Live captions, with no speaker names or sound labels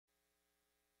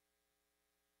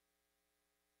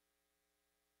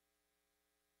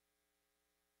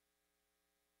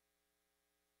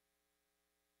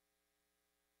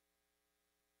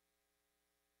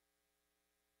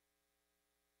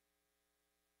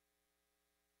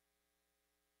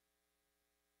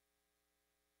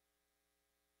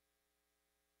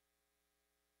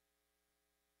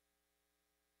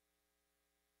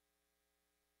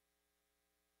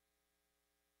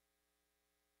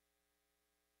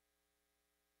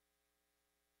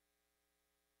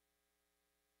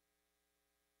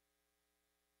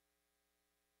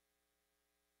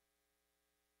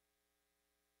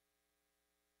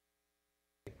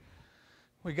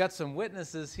We got some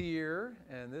witnesses here,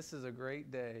 and this is a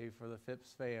great day for the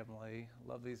Phipps family.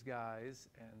 Love these guys,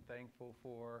 and thankful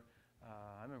for,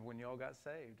 I remember when y'all got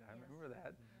saved. I remember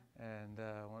that. And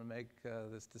I want to make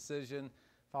this decision,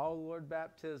 follow the Lord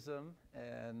baptism,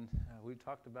 and we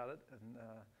talked about it, and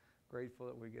grateful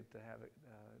that we get to have it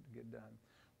get done.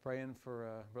 Praying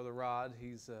for Brother Rod.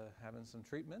 He's having some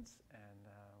treatments,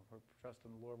 and we're trusting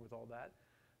the Lord with all that.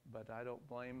 But I don't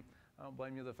blame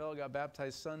you. The fellow got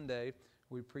baptized Sunday.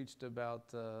 We preached about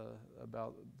the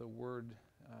word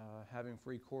having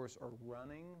free course or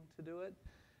running to do it,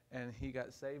 and he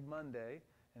got saved Monday.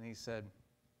 And he said,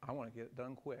 "I want to get it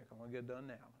done quick. I want to get it done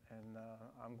now." And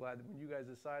I'm glad that when you guys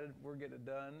decided, we're getting it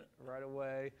done right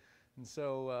away. And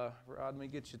so, Rod, let me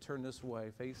get you turned this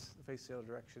way, face the other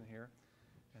direction here,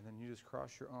 and then you just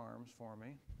cross your arms for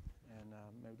me, and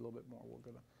maybe a little bit more.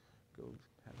 We're gonna go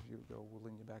have you go. We'll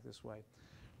lean you back this way.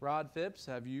 Rod Phipps,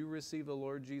 have you received the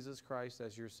Lord Jesus Christ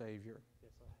as your Savior?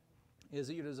 Yes, I have.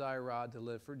 Is it your desire, Rod, to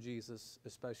live for Jesus,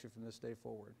 especially from this day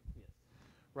forward? Yes.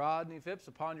 Rodney Phipps,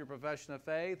 upon your profession of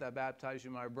faith, I baptize you,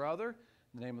 my brother,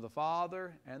 in the name of the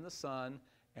Father, and the Son,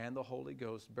 and the Holy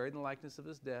Ghost, buried in the likeness of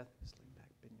his death. Just lean back,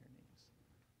 bend your knees.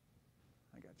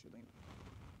 I got you, lean.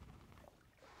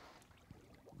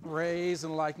 Raised in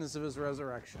the likeness of his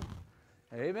resurrection.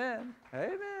 Amen.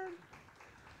 Amen.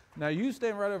 Now you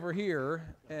stand right over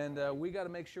here, and we got to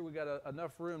make sure we got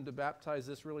enough room to baptize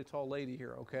this really tall lady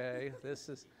here. Okay, this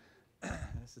is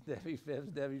Debbie Phipps.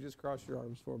 Debbie, just cross your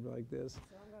arms for me like this. So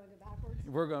I'm going to go backwards.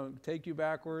 We're going to take you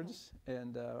backwards,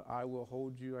 and I will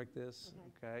hold you like this.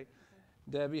 Okay.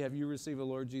 Debbie, have you received the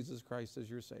Lord Jesus Christ as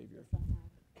your Savior? Yes, I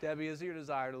have. Debbie, is it your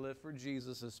desire to live for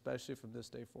Jesus, especially from this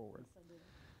day forward? Yes, I do.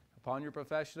 Upon your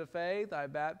profession of faith, I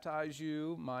baptize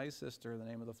you, my sister, in the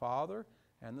name of the Father,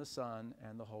 and the Son,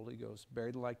 and the Holy Ghost, buried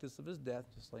in the likeness of his death.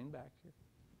 Just lean back here.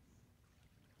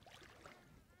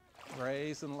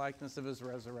 Raised in the likeness of his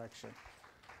resurrection.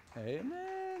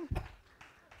 Amen.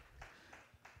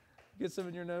 Get some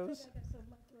in your nose. I got some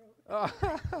in my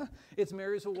throat. It's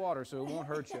Mary's with water, so it won't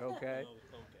hurt you, okay?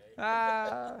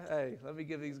 Okay. Hey, let me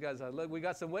give these guys a look. We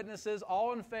got some witnesses,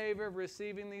 all in favor of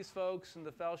receiving these folks in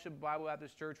the Fellowship Bible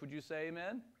Baptist Church. Would you say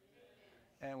amen?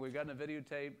 And we've gotten a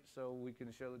videotape so we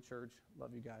can show the church. Love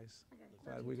you guys. Okay,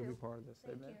 Glad love we you can be too. part of this.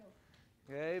 Thank Amen.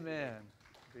 you. Amen.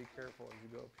 Be careful as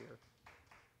you go up here.